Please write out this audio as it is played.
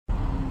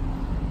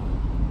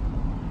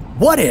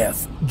What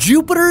if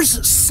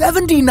Jupiter's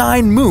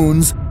 79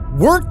 moons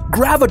weren't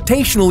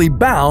gravitationally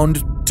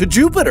bound to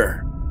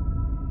Jupiter?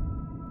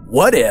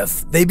 What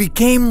if they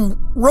became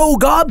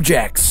rogue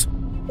objects,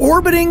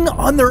 orbiting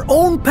on their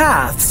own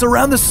paths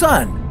around the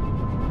sun?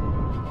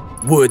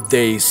 Would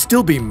they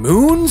still be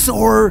moons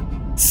or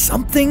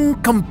something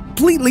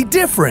completely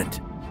different?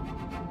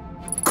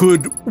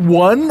 Could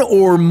one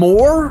or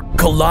more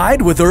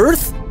collide with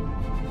Earth?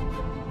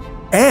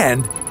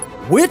 And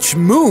which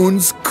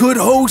moons could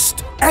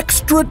host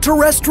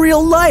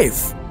extraterrestrial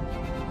life?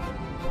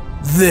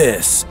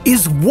 This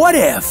is What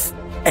If,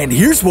 and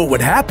here's what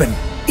would happen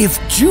if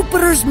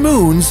Jupiter's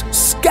moons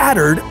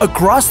scattered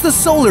across the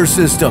solar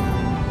system.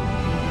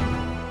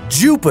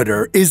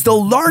 Jupiter is the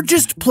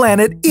largest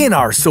planet in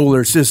our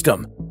solar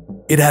system.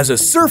 It has a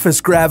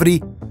surface gravity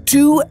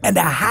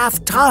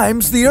 2.5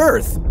 times the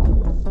Earth.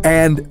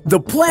 And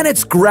the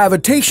planet's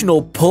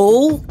gravitational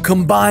pull,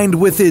 combined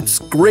with its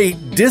great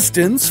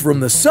distance from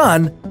the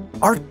Sun,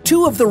 are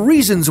two of the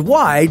reasons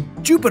why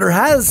Jupiter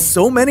has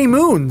so many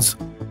moons.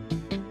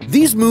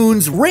 These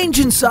moons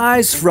range in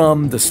size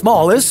from the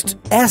smallest,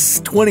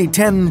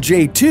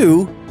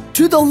 S2010J2,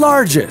 to the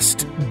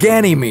largest,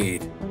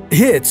 Ganymede.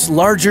 It's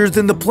larger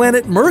than the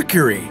planet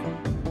Mercury.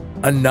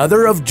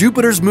 Another of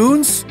Jupiter's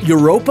moons,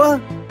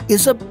 Europa,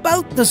 is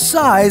about the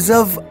size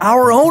of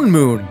our own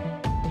moon.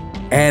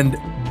 And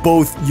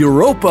both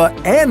Europa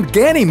and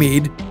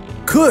Ganymede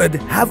could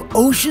have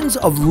oceans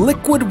of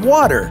liquid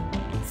water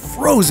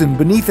frozen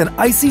beneath an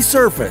icy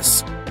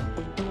surface.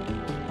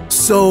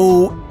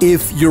 So,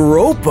 if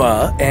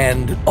Europa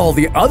and all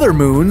the other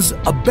moons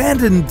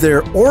abandoned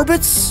their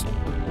orbits,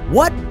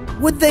 what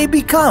would they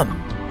become?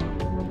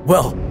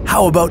 Well,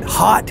 how about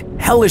hot,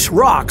 hellish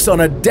rocks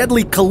on a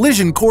deadly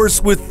collision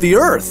course with the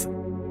Earth?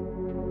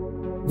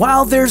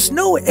 While there's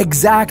no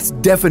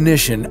exact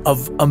definition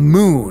of a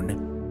moon,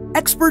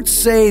 experts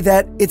say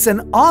that it's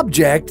an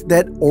object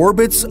that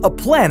orbits a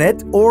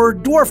planet or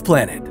dwarf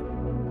planet.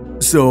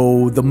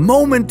 So the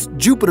moment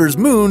Jupiter's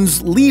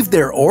moons leave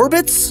their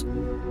orbits,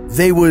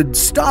 they would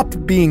stop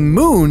being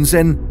moons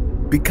and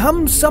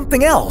become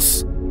something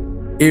else.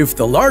 If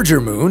the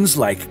larger moons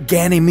like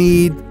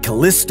Ganymede,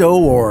 Callisto,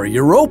 or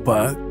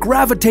Europa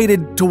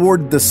gravitated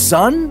toward the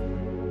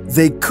Sun,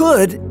 they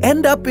could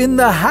end up in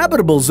the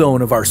habitable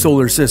zone of our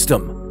solar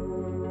system.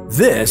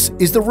 This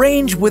is the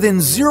range within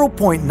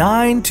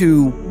 0.9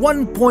 to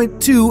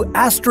 1.2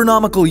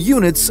 astronomical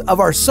units of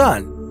our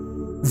Sun.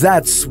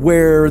 That's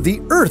where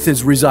the Earth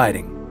is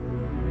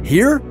residing.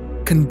 Here,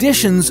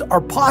 conditions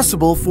are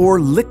possible for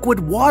liquid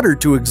water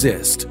to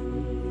exist.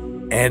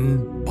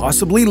 And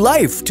possibly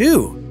life,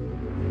 too.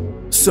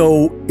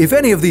 So, if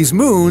any of these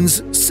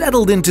moons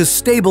settled into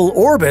stable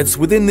orbits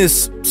within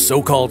this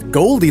so-called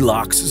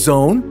Goldilocks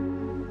zone,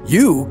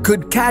 you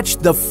could catch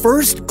the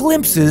first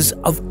glimpses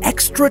of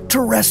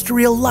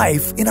extraterrestrial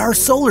life in our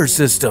solar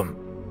system.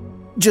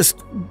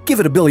 Just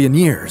give it a billion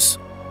years.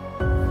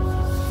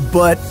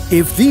 But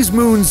if these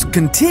moons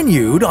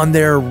continued on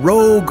their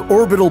rogue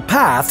orbital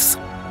paths,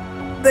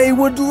 they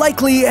would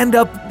likely end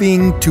up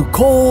being too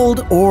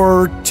cold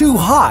or too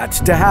hot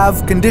to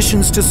have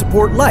conditions to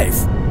support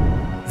life.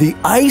 The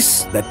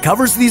ice that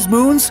covers these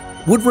moons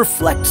would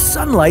reflect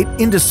sunlight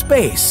into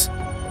space.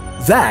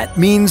 That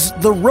means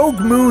the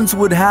rogue moons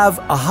would have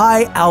a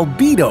high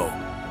albedo.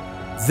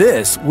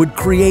 This would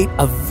create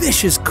a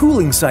vicious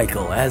cooling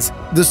cycle as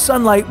the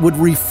sunlight would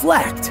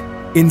reflect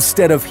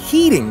instead of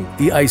heating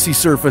the icy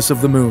surface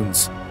of the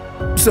moons.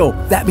 So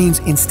that means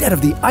instead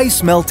of the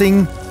ice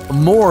melting,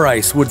 more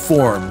ice would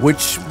form,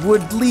 which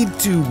would lead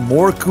to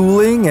more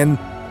cooling and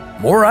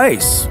more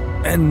ice,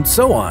 and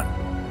so on.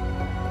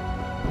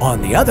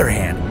 On the other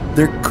hand,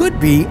 there could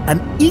be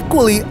an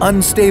equally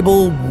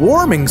unstable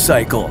warming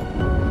cycle.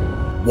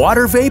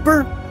 Water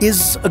vapor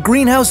is a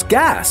greenhouse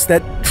gas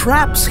that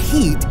traps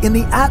heat in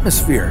the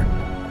atmosphere,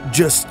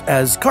 just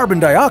as carbon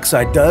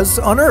dioxide does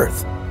on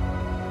Earth.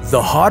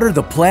 The hotter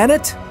the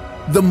planet,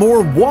 the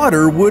more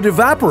water would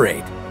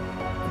evaporate.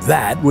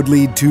 That would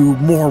lead to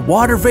more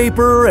water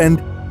vapor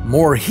and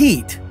more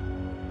heat.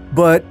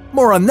 But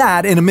more on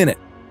that in a minute.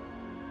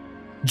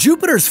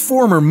 Jupiter's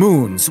former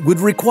moons would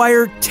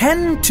require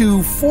 10 to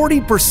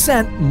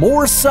 40%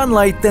 more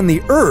sunlight than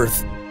the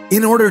Earth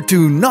in order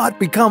to not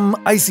become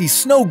icy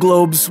snow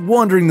globes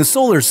wandering the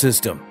solar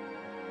system.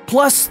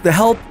 Plus the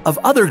help of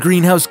other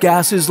greenhouse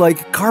gases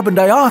like carbon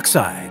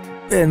dioxide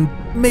and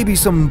maybe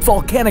some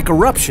volcanic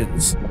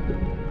eruptions.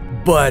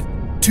 But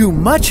too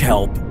much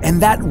help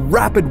and that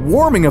rapid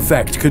warming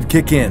effect could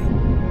kick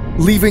in,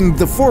 leaving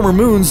the former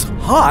moons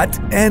hot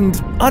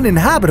and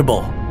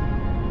uninhabitable.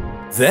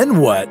 Then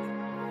what?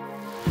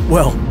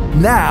 Well,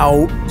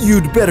 now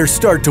you'd better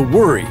start to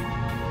worry.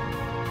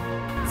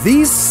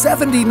 These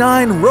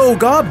 79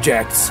 rogue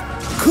objects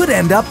could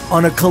end up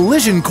on a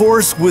collision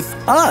course with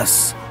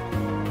us.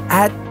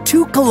 At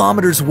 2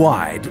 kilometers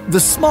wide, the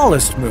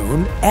smallest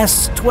moon,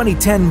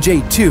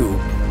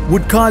 S2010J2,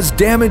 would cause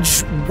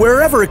damage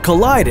wherever it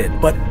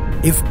collided, but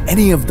if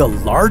any of the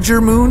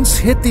larger moons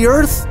hit the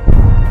Earth,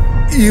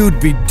 you'd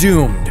be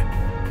doomed.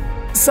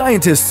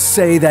 Scientists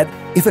say that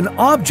if an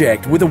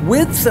object with a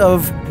width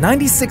of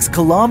 96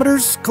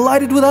 kilometers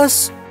collided with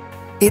us,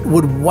 it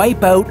would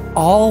wipe out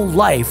all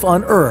life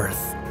on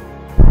Earth.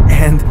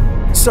 And,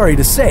 sorry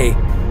to say,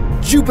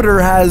 Jupiter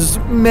has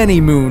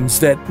many moons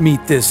that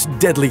meet this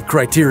deadly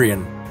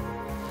criterion.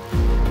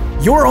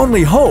 Your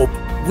only hope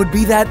would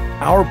be that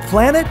our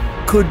planet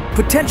could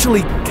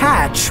potentially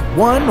catch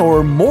one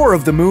or more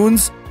of the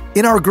moons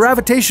in our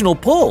gravitational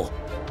pull.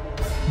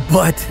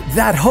 But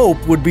that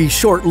hope would be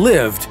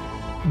short-lived,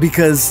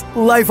 because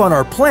life on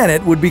our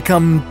planet would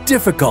become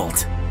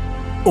difficult.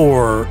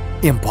 Or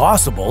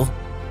impossible.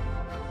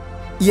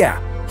 Yeah,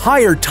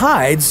 higher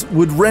tides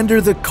would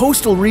render the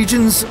coastal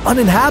regions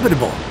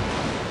uninhabitable.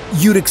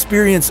 You'd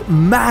experience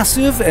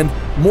massive and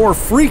more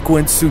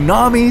frequent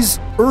tsunamis,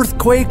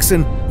 earthquakes,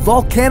 and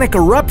volcanic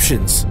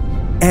eruptions.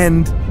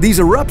 And these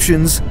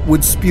eruptions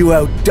would spew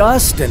out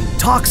dust and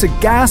toxic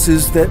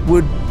gases that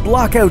would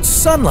block out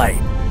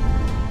sunlight.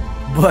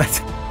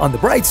 But on the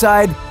bright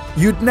side,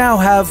 you'd now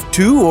have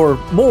 2 or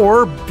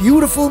more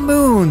beautiful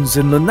moons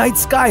in the night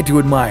sky to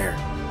admire.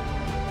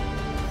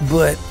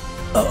 But,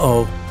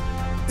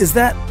 is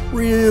that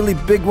really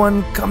big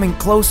one coming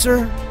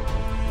closer?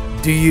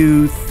 Do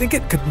you think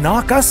it could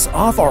knock us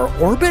off our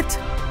orbit?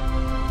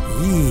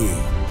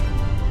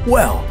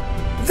 Well,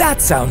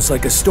 that sounds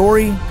like a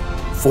story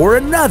for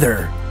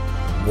another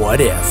What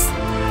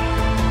If.